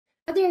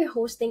Whether you're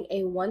hosting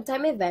a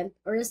one-time event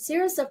or a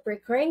series of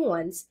recurring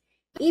ones,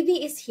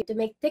 Evey is here to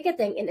make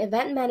ticketing and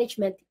event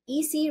management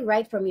easy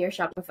right from your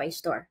Shopify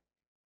store.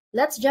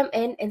 Let's jump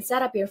in and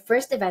set up your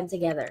first event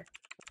together.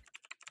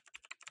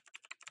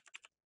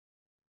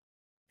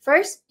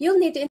 First, you'll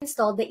need to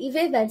install the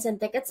Evey Events and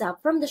Tickets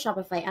app from the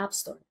Shopify App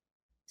Store.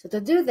 So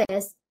to do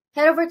this,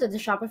 head over to the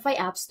Shopify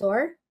App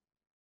Store,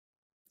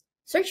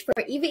 search for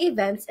Evey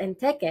Events and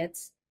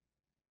Tickets,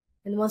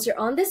 and once you're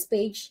on this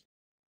page,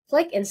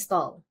 click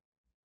Install.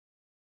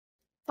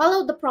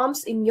 Follow the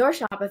prompts in your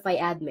Shopify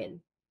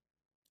admin.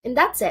 And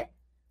that's it.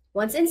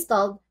 Once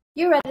installed,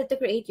 you're ready to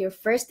create your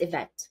first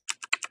event.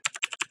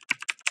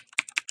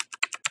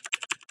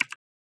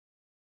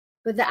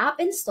 With the app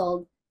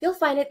installed, you'll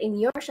find it in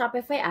your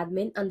Shopify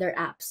admin under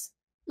Apps.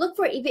 Look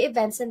for Evey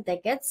Events and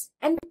Tickets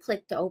and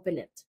click to open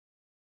it.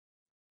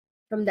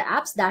 From the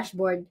app's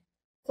dashboard,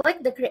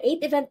 click the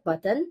Create Event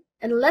button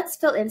and let's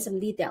fill in some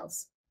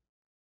details.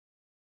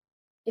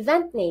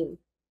 Event name.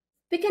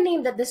 Pick a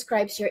name that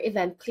describes your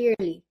event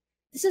clearly.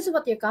 This is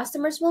what your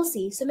customers will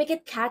see, so make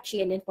it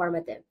catchy and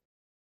informative.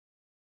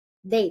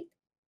 Date.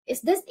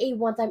 Is this a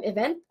one-time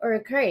event or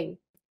recurring?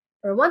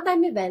 For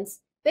one-time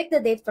events, pick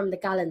the date from the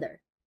calendar.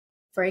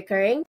 For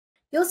recurring,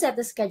 you'll set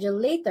the schedule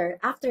later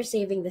after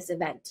saving this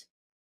event.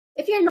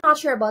 If you're not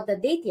sure about the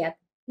date yet,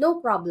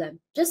 no problem.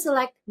 Just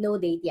select No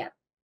Date Yet.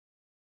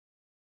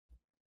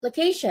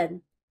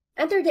 Location.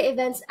 Enter the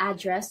event's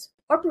address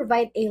or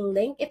provide a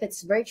link if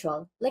it's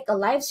virtual, like a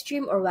live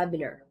stream or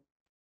webinar.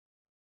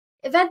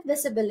 Event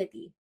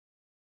visibility.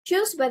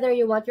 Choose whether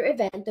you want your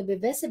event to be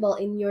visible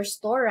in your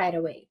store right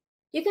away.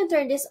 You can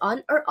turn this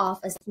on or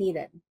off as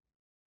needed.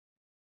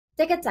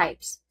 Ticket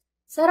types.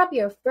 Set up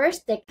your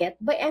first ticket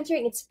by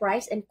entering its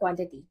price and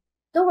quantity.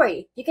 Don't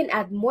worry, you can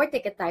add more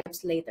ticket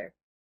types later.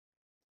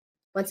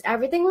 Once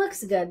everything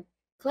looks good,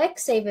 click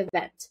Save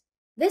Event.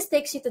 This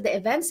takes you to the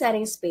event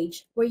settings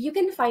page where you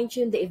can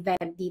fine-tune the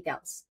event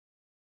details.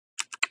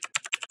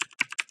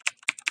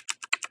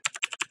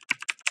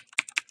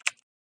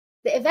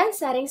 The event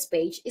settings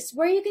page is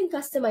where you can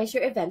customize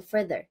your event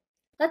further.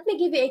 Let me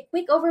give you a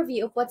quick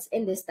overview of what's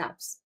in these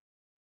tabs.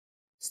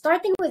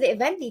 Starting with the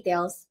event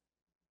details,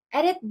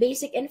 edit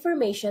basic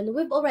information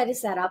we've already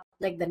set up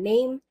like the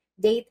name,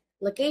 date,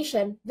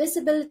 location,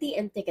 visibility,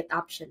 and ticket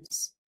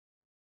options.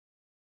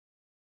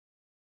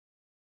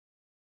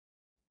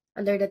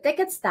 Under the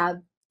Tickets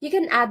tab, you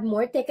can add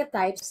more ticket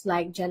types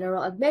like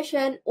General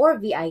Admission or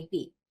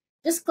VIP.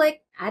 Just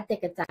click Add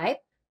Ticket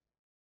Type,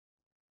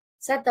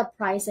 set the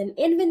price and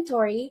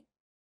inventory,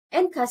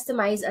 and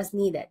customize as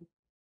needed.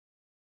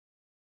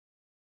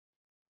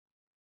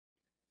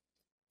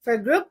 For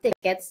group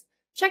tickets,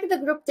 check the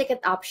group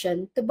ticket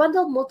option to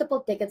bundle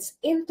multiple tickets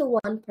into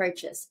one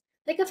purchase,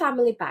 like a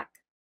family pack.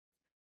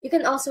 You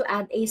can also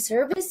add a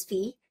service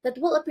fee that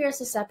will appear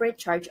as a separate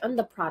charge on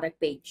the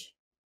product page.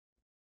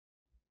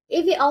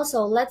 Evey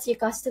also lets you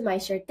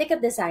customize your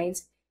ticket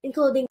designs,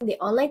 including the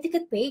online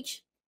ticket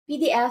page,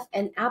 PDF,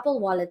 and Apple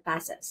Wallet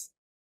passes.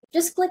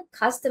 Just click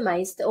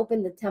Customize to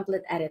open the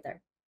template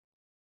editor.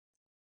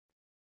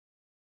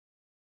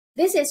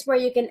 This is where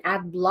you can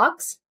add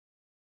blocks,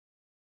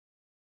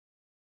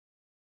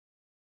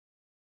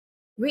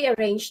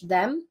 rearrange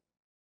them,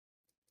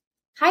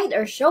 hide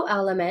or show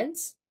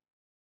elements,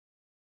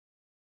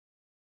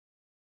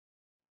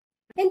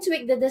 and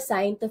tweak the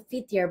design to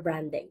fit your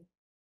branding.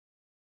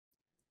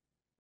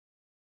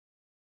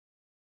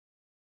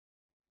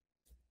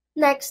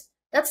 Next,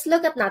 let's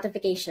look at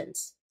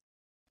notifications.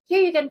 Here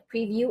you can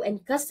preview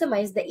and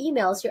customize the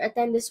emails your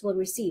attendees will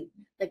receive,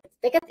 like the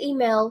ticket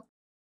email,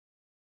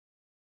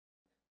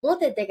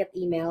 multi-ticket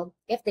email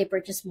if they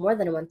purchase more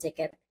than one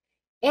ticket,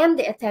 and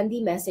the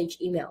attendee message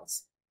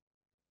emails.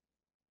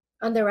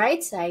 On the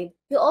right side,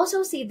 you'll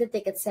also see the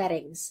ticket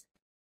settings.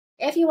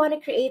 If you want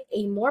to create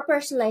a more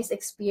personalized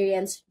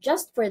experience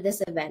just for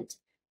this event,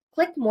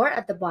 click More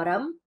at the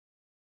bottom,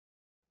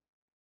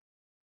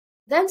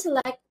 then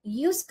select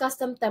Use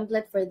Custom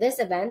Template for this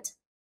event,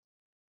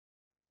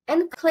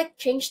 and click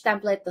Change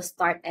Template to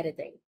start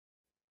editing.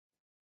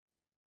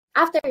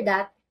 After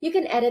that, you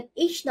can edit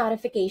each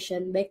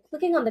notification by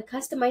clicking on the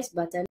Customize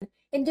button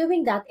and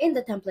doing that in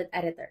the template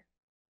editor.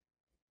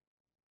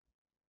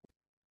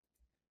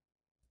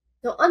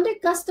 Now, under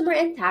Customer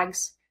and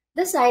Tags,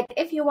 decide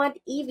if you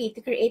want Evey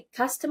to create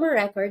customer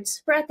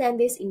records for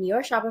attendees in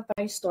your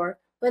Shopify store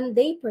when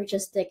they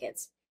purchase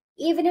tickets,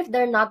 even if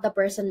they're not the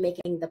person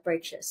making the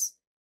purchase.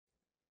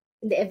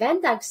 In the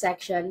Event Tags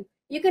section,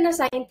 you can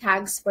assign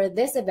tags for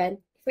this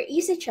event for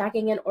easy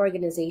tracking and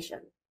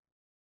organization.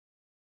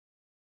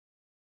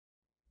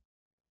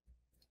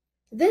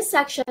 This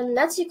section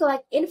lets you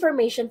collect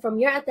information from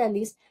your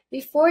attendees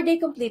before they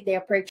complete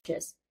their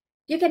purchase.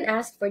 You can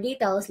ask for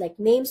details like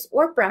names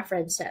or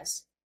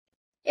preferences.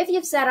 If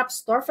you've set up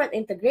storefront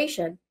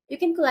integration, you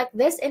can collect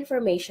this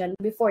information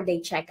before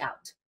they check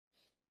out.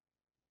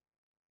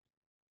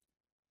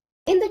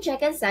 In the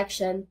check-in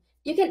section,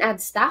 you can add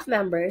staff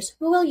members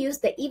who will use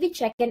the Evey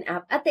check-in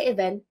app at the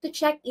event to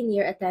check in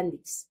your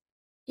attendees.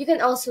 You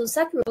can also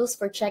set rules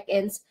for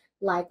check-ins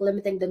like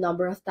limiting the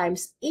number of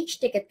times each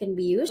ticket can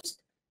be used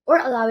or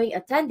allowing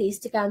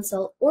attendees to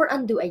cancel or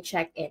undo a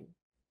check-in.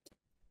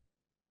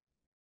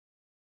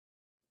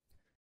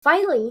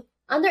 Finally,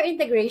 under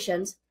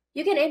integrations,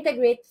 you can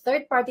integrate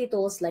third-party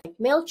tools like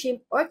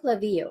MailChimp or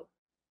Klaviyo.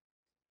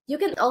 You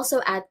can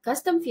also add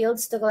custom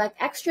fields to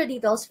collect extra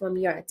details from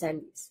your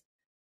attendees.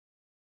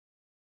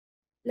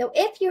 Now,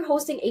 if you're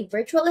hosting a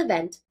virtual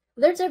event,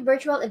 there's a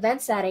virtual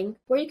event setting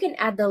where you can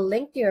add the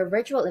link to your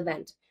virtual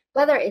event,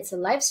 whether it's a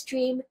live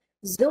stream,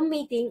 Zoom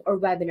meeting, or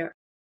webinar.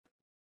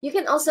 You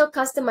can also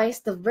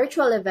customize the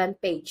virtual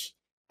event page,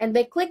 and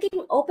by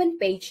clicking Open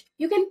Page,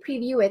 you can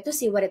preview it to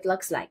see what it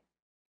looks like.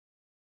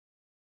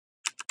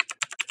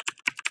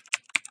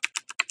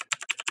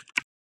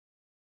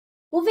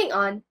 Moving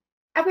on,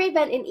 every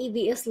event in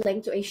Evey is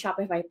linked to a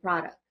Shopify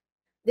product.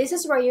 This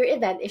is where your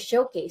event is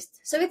showcased,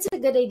 so it's a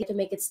good idea to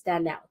make it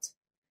stand out.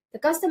 To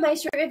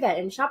customize your event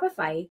in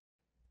Shopify,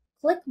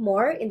 click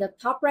More in the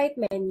top right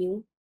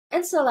menu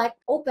and select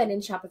Open in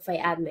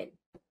Shopify Admin.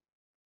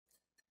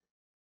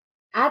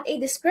 Add a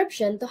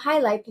description to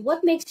highlight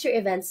what makes your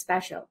event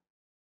special.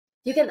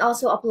 You can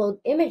also upload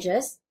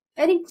images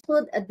and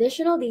include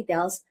additional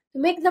details to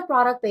make the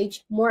product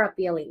page more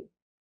appealing.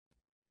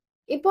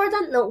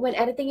 Important note when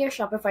editing your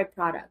Shopify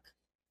product.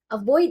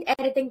 Avoid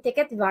editing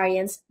ticket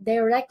variants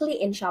directly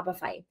in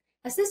Shopify,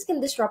 as this can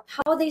disrupt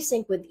how they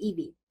sync with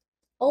Evey.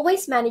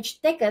 Always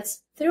manage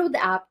tickets through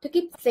the app to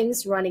keep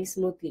things running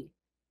smoothly.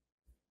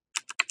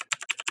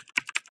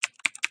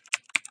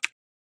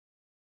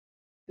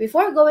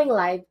 Before going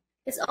live,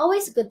 it's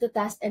always good to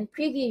test and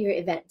preview your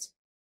event.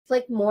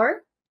 Click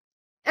More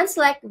and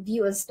select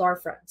View in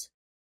Storefront.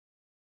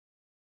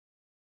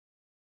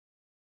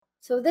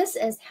 So this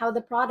is how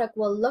the product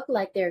will look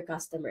like to your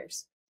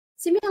customers.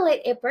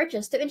 Simulate a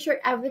purchase to ensure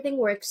everything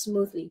works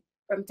smoothly,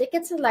 from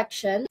ticket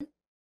selection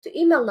to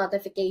email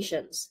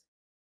notifications.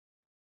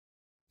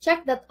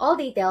 Check that all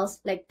details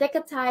like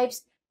ticket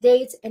types,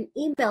 dates, and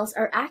emails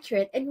are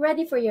accurate and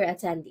ready for your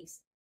attendees.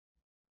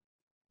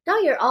 Now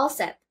you're all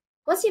set.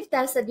 Once you've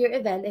tested your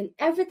event and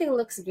everything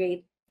looks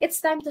great, it's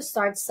time to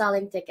start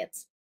selling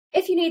tickets.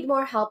 If you need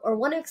more help or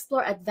want to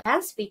explore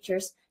advanced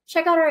features,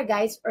 check out our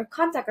guides or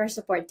contact our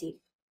support team.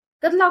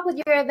 Good luck with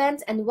your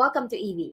event and welcome to Evey.